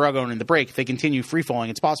lost 4 in a row going in the break, if they continue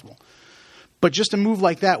free-falling, it's possible. But just a move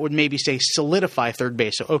like that would maybe say solidify third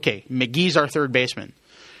base. So, okay, McGee's our third baseman.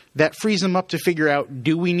 That frees them up to figure out,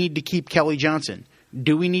 do we need to keep Kelly Johnson?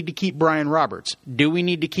 Do we need to keep Brian Roberts? Do we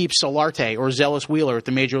need to keep Solarte or Zealous Wheeler at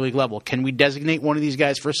the major league level? Can we designate one of these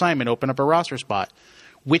guys for assignment, open up a roster spot?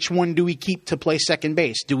 Which one do we keep to play second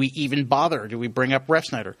base? Do we even bother? Do we bring up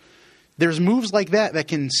Refsnyder? There's moves like that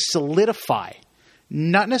can solidify,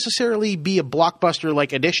 not necessarily be a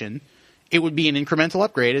blockbuster-like addition. It would be an incremental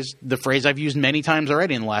upgrade, is the phrase I've used many times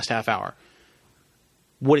already in the last half hour.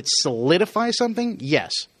 Would it solidify something?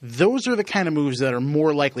 Yes. Those are the kind of moves that are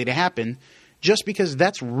more likely to happen just because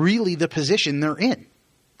that's really the position they're in.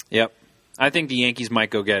 Yep. I think the Yankees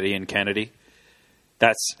might go get Ian Kennedy.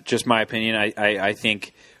 That's just my opinion. I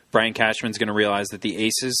think Brian Cashman's going to realize that the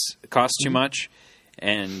aces cost too much,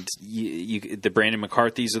 and the Brandon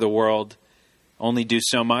McCarthys of the world only do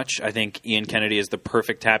so much. I think Ian Kennedy is the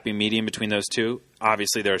perfect happy medium between those two.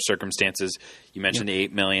 Obviously, there are circumstances. You mentioned the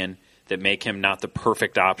 $8 million that make him not the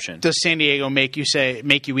perfect option. Does San Diego make you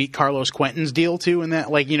eat Carlos Quentin's deal too? In that,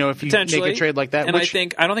 if you make a trade like that, and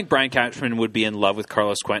I don't think Brian Cashman would be in love with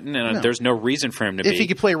Carlos Quentin, and there's no reason for him to be. If he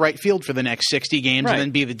could play right field for the next 60 games and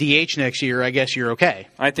then be the DH next year, I guess you're okay.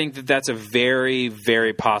 I think that's a very,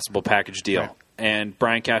 very possible package deal, and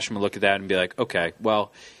Brian Cashman would look at that and be like, okay,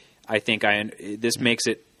 well, I think this makes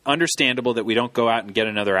it understandable that we don't go out and get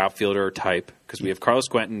another outfielder type because we have Carlos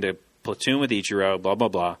Quentin to platoon with Ichiro, blah blah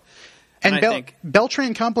blah. And I think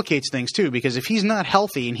Beltran complicates things, too, because if he's not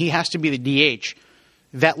healthy and he has to be the DH,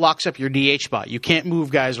 that locks up your DH spot. You can't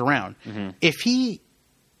move guys around. Mm-hmm.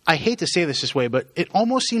 I hate to say this way, but it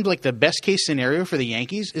almost seems like the best-case scenario for the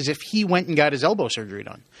Yankees is if he went and got his elbow surgery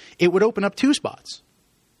done. It would open up 2 spots.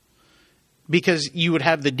 Because you would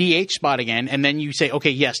have the DH spot again, and then you say,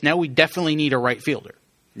 okay, yes, now we definitely need a right fielder.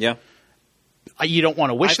 Yeah. You don't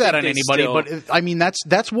want to wish that on anybody, but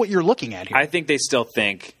that's what you're looking at here. I think they still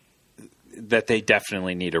think that they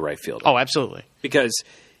definitely need a right fielder. Oh, absolutely. Because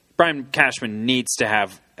Brian Cashman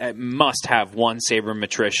must have one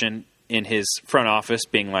sabermetrician in his front office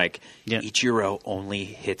being like, Ichiro only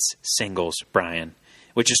hits singles, Brian.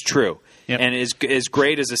 which is true. Yep. And as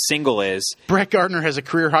great as a single is, Brett Gardner has a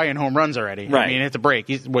career high in home runs already. Right. I mean, at the break,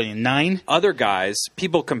 he's 9. Other guys,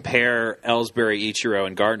 people compare Ellsbury, Ichiro,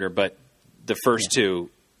 and Gardner, but the first two,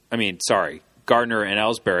 Gardner and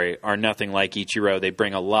Ellsbury are nothing like Ichiro. They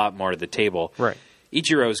bring a lot more to the table. Right.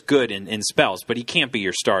 Ichiro's good in spells, but he can't be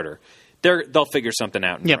your starter. They'll figure something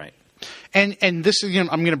out. Yep. Right. And this is, I'm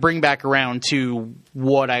going to bring back around to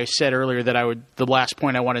what I said earlier the last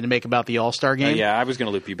point I wanted to make about the All-Star game. Yeah, I was going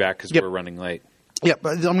to loop you back because we're running late. Yeah,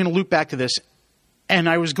 but I'm going to loop back to this. And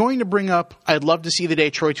I was going to bring up, I'd love to see the day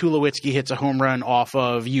Troy Tulowitzki hits a home run off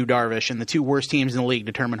of Yu Darvish, and the two worst teams in the league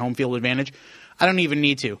determine home field advantage. I don't even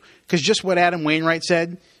need to, because just what Adam Wainwright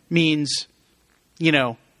said means,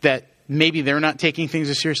 that maybe they're not taking things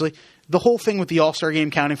as seriously. The whole thing with the All-Star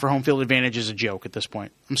game counting for home field advantage is a joke at this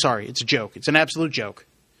point. I'm sorry, it's a joke. It's an absolute joke.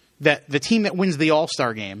 That the team that wins the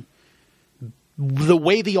All-Star game, the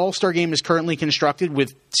way the All-Star game is currently constructed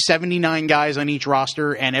with 79 guys on each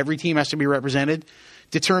roster and every team has to be represented,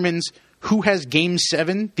 determines who has Game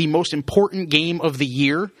 7, the most important game of the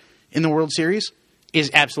year in the World Series,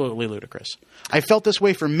 is absolutely ludicrous. I felt this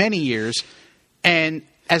way for many years, and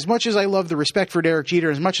as much as I love the respect for Derek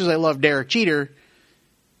Jeter, as much as I love Derek Jeter,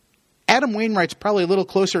 Adam Wainwright's probably a little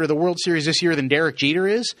closer to the World Series this year than Derek Jeter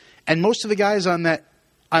is, and most of the guys on that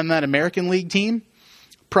American League team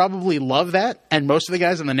probably love that, and most of the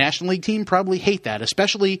guys on the National League team probably hate that,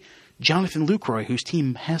 especially Jonathan Lucroy, whose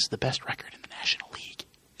team has the best record in the National League.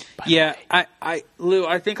 Yeah, Lou,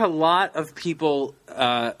 I think a lot of people,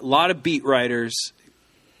 a lot of beat writers,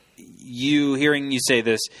 hearing you say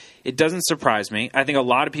this, it doesn't surprise me. I think a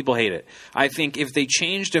lot of people hate it. I think if they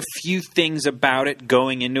changed a few things about it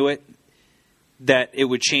going into it, that it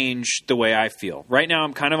would change the way I feel. Right now,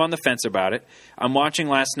 I'm kind of on the fence about it. I'm watching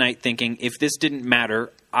last night thinking, if this didn't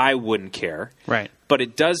matter, I wouldn't care. Right. But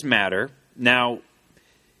it does matter. Now,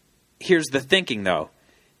 here's the thinking, though.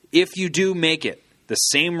 If you do make it the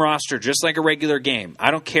same roster, just like a regular game, I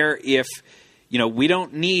don't care if, we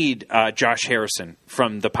don't need Josh Harrison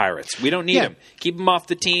from the Pirates. We don't need him. Keep him off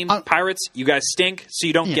the team. Pirates, you guys stink, so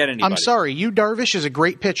you don't get anybody. I'm sorry. Yu Darvish is a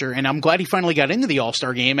great pitcher, and I'm glad he finally got into the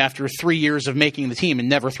All-Star game after 3 years of making the team and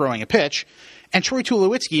never throwing a pitch. And Troy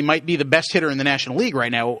Tulowitzki might be the best hitter in the National League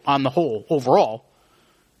right now on the whole, overall.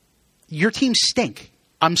 Your teams stink.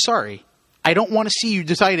 I'm sorry. I don't want to see you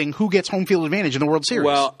deciding who gets home field advantage in the World Series.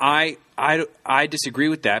 Well, I disagree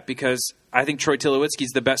with that because I think Troy Tulowitzki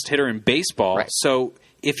is the best hitter in baseball. Right. So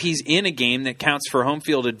if he's in a game that counts for home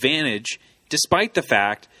field advantage, despite the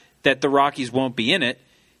fact that the Rockies won't be in it,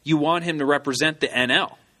 you want him to represent the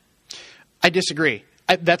NL. I disagree.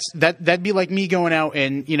 That'd be like me going out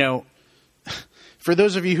and, for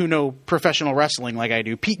those of you who know professional wrestling like I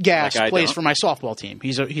do, Pete Gass plays for my softball team.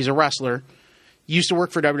 He's a wrestler. Used to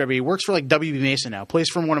work for WWE, works for WB Mason now, plays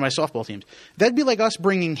for one of my softball teams. That'd be like us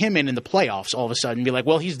bringing him in the playoffs all of a sudden, be like,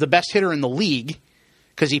 well, he's the best hitter in the league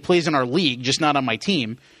because he plays in our league, just not on my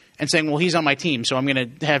team, and saying, well, he's on my team, so I'm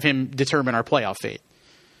going to have him determine our playoff fate.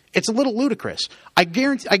 It's a little ludicrous. I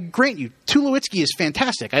grant you, Tulowitzki is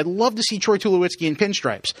fantastic. I'd love to see Troy Tulowitzki in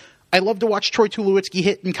pinstripes. I love to watch Troy Tulowitzki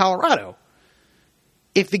hit in Colorado.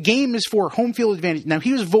 If the game is for home field advantage, now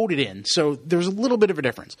he was voted in, so there's a little bit of a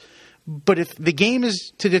difference. But if the game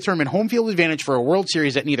is to determine home field advantage for a World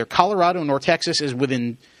Series that neither Colorado nor Texas is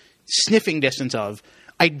within sniffing distance of,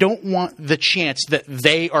 I don't want the chance that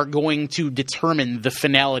they are going to determine the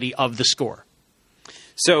finality of the score.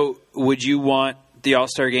 So would you want the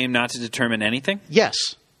All-Star game not to determine anything? Yes.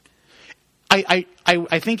 I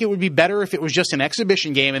think it would be better if it was just an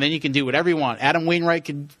exhibition game and then you can do whatever you want. Adam Wainwright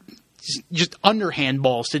could just underhand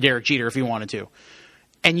balls to Derek Jeter if he wanted to.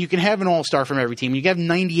 And you can have an all-star from every team. You can have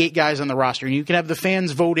 98 guys on the roster, and you can have the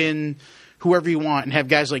fans vote in whoever you want and have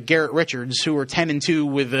guys like Garrett Richards who are 10-2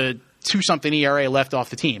 with a 2-something ERA left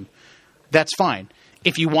off the team. That's fine.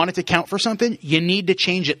 If you want it to count for something, you need to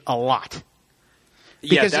change it a lot.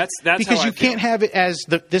 Because, that's because how you can't have it as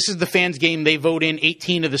this is the fans' game. They vote in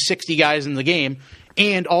 18 of the 60 guys in the game.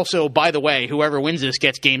 And also, by the way, whoever wins this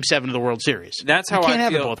gets Game 7 of the World Series. That's how you can't I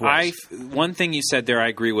have feel. It both ways. One thing you said there I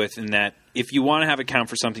agree with in that if you want to have it count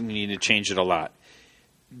for something, you need to change it a lot.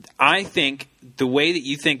 I think the way that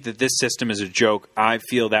you think that this system is a joke, I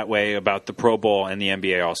feel that way about the Pro Bowl and the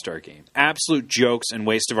NBA All-Star Game. Absolute jokes and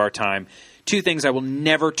waste of our time. Two things I will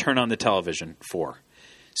never turn on the television for.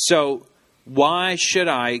 So why should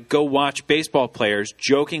I go watch baseball players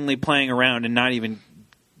jokingly playing around and not even,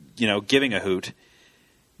 giving a hoot?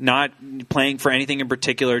 Not playing for anything in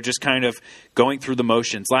particular, just kind of going through the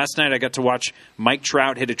motions. Last night I got to watch Mike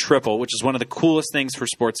Trout hit a triple, which is one of the coolest things for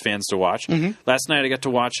sports fans to watch. Mm-hmm. Last night I got to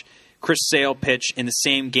watch Chris Sale pitch in the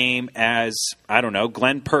same game as, I don't know,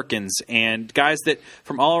 Glenn Perkins and guys that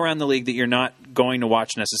from all around the league that you're not going to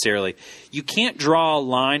watch necessarily. You can't draw a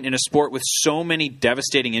line in a sport with so many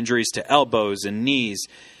devastating injuries to elbows and knees.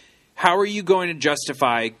 How are you going to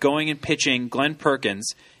justify going and pitching Glenn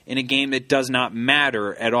Perkins in a game that does not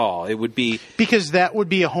matter at all? It would be... Because that would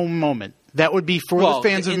be a home moment. That would be for the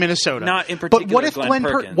fans of Minnesota. Not in particular, but what if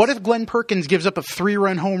Glenn Glenn Perkins gives up a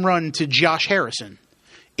 3-run home run to Josh Harrison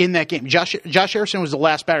in that game? Josh Harrison was the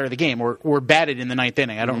last batter of the game, or batted in the ninth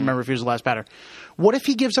inning. I don't remember if he was the last batter. What if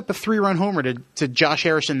he gives up a 3-run homer to Josh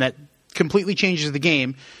Harrison that completely changes the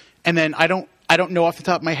game? And then I don't know off the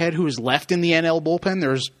top of my head who is left in the NL bullpen.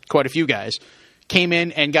 There's quite a few guys. Came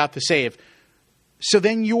in and got the save. So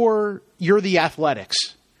then you're the Athletics.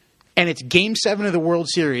 And it's Game 7 of the World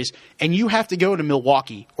Series, and you have to go to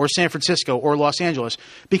Milwaukee or San Francisco or Los Angeles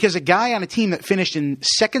because a guy on a team that finished in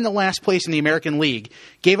second to last place in the American League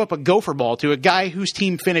gave up a gopher ball to a guy whose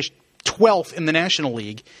team finished 12th in the National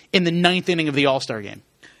League in the ninth inning of the All-Star game.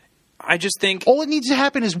 I just think... all it needs to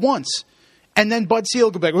happen is once. And then Bud Seel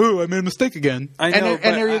will go back, oh, I made a mistake again. I know,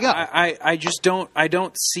 and there you go. I just don't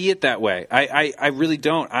see it that way. I really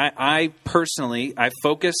don't. I personally, I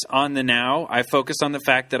focus on the now. I focus on the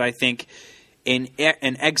fact that I think an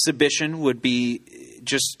exhibition would be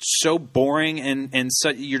just so boring and so,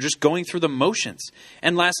 you're just going through the motions.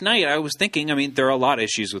 And last night I was thinking, I mean, there are a lot of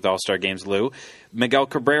issues with All-Star games, Lou. Miguel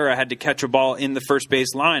Cabrera had to catch a ball in the first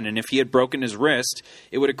base line, and if he had broken his wrist,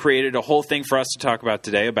 it would have created a whole thing for us to talk about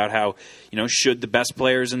today about how, should the best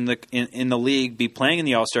players in the league be playing in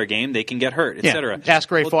the All-Star game, they can get hurt, etc.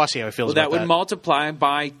 Ask Ray Fosse how he feels about that. That would multiply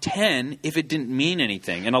by 10 if it didn't mean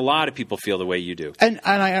anything, and a lot of people feel the way you do. And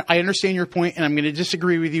I understand your point, and I'm going to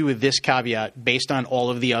disagree with you with this caveat based on all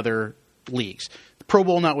of the other leagues. The Pro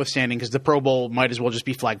Bowl notwithstanding, because the Pro Bowl might as well just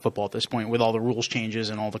be flag football at this point with all the rules changes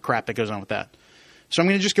and all the crap that goes on with that. So I'm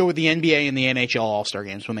going to just go with the NBA and the NHL All-Star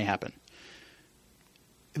games when they happen.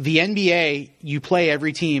 The NBA, you play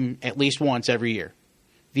every team at least once every year.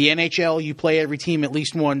 The NHL, you play every team at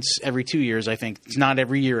least once every 2 years, I think. It's not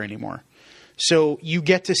every year anymore. So you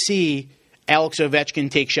get to see Alex Ovechkin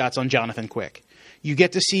take shots on Jonathan Quick. You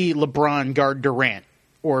get to see LeBron guard Durant,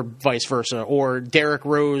 or vice versa, or Derrick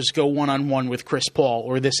Rose go one-on-one with Chris Paul,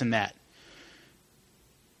 or this and that.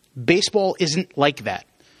 Baseball isn't like that.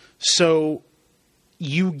 So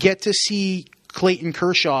you get to see Clayton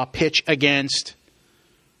Kershaw pitch against,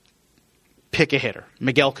 pick a hitter,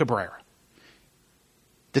 Miguel Cabrera.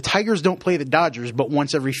 The Tigers don't play the Dodgers but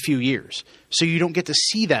once every few years. So you don't get to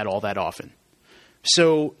see that all that often.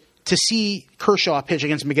 So to see Kershaw pitch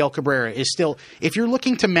against Miguel Cabrera is still, if you're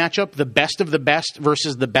looking to match up the best of the best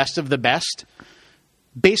versus the best of the best,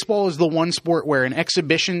 baseball is the one sport where an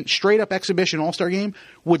exhibition, straight-up exhibition All-Star game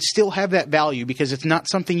would still have that value because it's not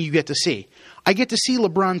something you get to see. I get to see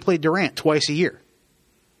LeBron play Durant twice a year.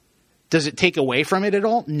 Does it take away from it at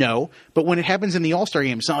all? No. But when it happens in the All-Star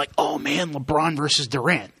game, it's not like, oh, man, LeBron versus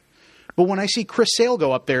Durant. But when I see Chris Sale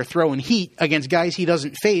go up there throwing heat against guys he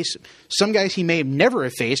doesn't face, some guys he may never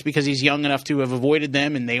have faced because he's young enough to have avoided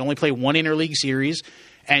them and they only play one interleague series.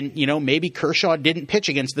 And, maybe Kershaw didn't pitch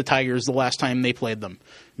against the Tigers the last time they played them.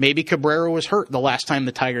 Maybe Cabrera was hurt the last time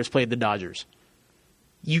the Tigers played the Dodgers.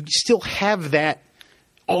 You still have that,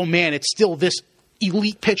 oh, man, it's still this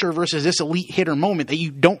elite pitcher versus this elite hitter moment that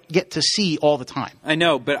you don't get to see all the time. I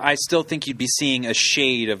know, but I still think you'd be seeing a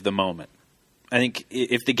shade of the moment. I think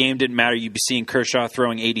if the game didn't matter, you'd be seeing Kershaw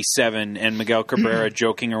throwing 87 and Miguel Cabrera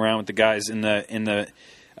joking around with the guys in the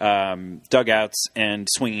dugouts and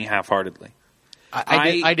swinging half-heartedly.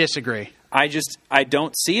 I disagree. I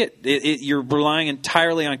don't see it. You're relying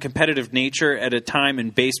entirely on competitive nature at a time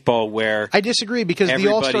in baseball where I disagree because the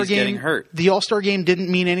All-Star game getting hurt. The All-Star game didn't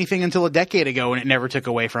mean anything until a decade ago, and it never took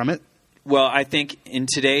away from it. Well, I think in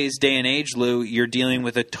today's day and age, Lou, you're dealing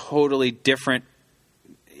with a totally different,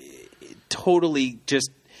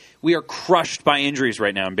 we are crushed by injuries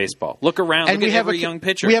right now in baseball. Look around. Look at every young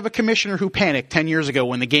pitcher. We have a commissioner who panicked 10 years ago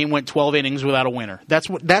when the game went 12 innings without a winner. That's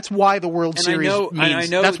why the World Series means.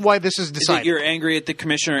 That's why this is decided. You're angry at the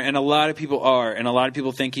commissioner, and a lot of people are, and a lot of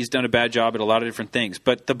people think he's done a bad job at a lot of different things.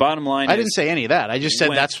 But the bottom line I didn't say any of that. I just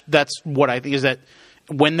said that's what I think is that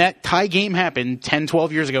when that tie game happened 10,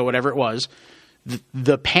 12 years ago, whatever it was,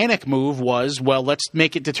 the panic move was, well, let's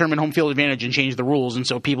make it determine home field advantage and change the rules, and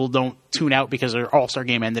so people don't tune out because their All-Star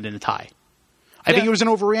game ended in a tie. I think it was an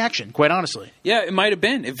overreaction, quite honestly. Yeah, it might have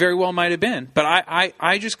been. It very well might have been. But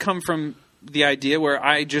I just come from the idea where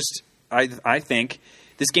I think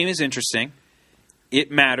this game is interesting. It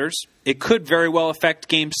matters. It could very well affect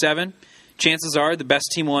Game 7. chances are the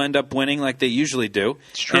best team will end up winning like they usually do.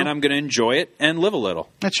 It's true. And I'm going to enjoy it and live a little.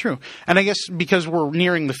 That's true. And I guess because we're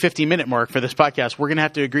nearing the 50-minute mark for this podcast, we're going to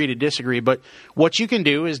have to agree to disagree. But what you can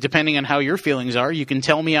do is, depending on how your feelings are, you can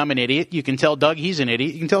tell me I'm an idiot. You can tell Doug he's an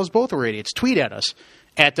idiot. You can tell us both we're idiots. Tweet at us.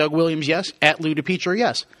 At Doug Williams, yes. At Lou DePietro,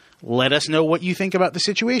 yes. Let us know what you think about the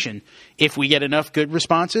situation. If we get enough good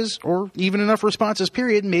responses, or even enough responses,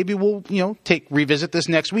 period, maybe we'll, revisit this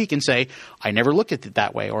next week and say, I never looked at it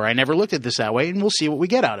that way, or I never looked at this that way, and we'll see what we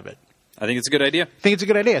get out of it. I think it's a good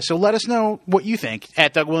idea. So let us know what you think.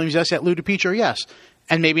 At Doug Williams, yes. At Lou DePietro, yes.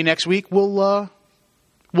 And maybe next week we'll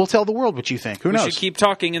tell the world what you think. Who knows? We should keep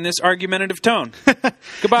talking in this argumentative tone.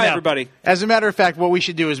 Goodbye, everybody. As a matter of fact, what we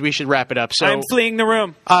should do is we should wrap it up. So I'm fleeing the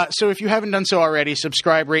room. So if you haven't done so already,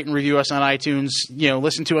 subscribe, rate, and review us on iTunes.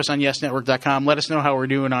 Listen to us on YesNetwork.com. Let us know how we're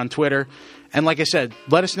doing on Twitter. And like I said,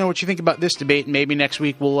 let us know what you think about this debate, and maybe next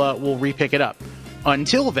week we'll re-pick it up.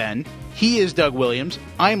 Until then, he is Doug Williams.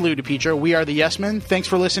 I'm Lou DePietro. We are the Yes Men. Thanks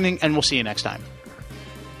for listening, and we'll see you next time.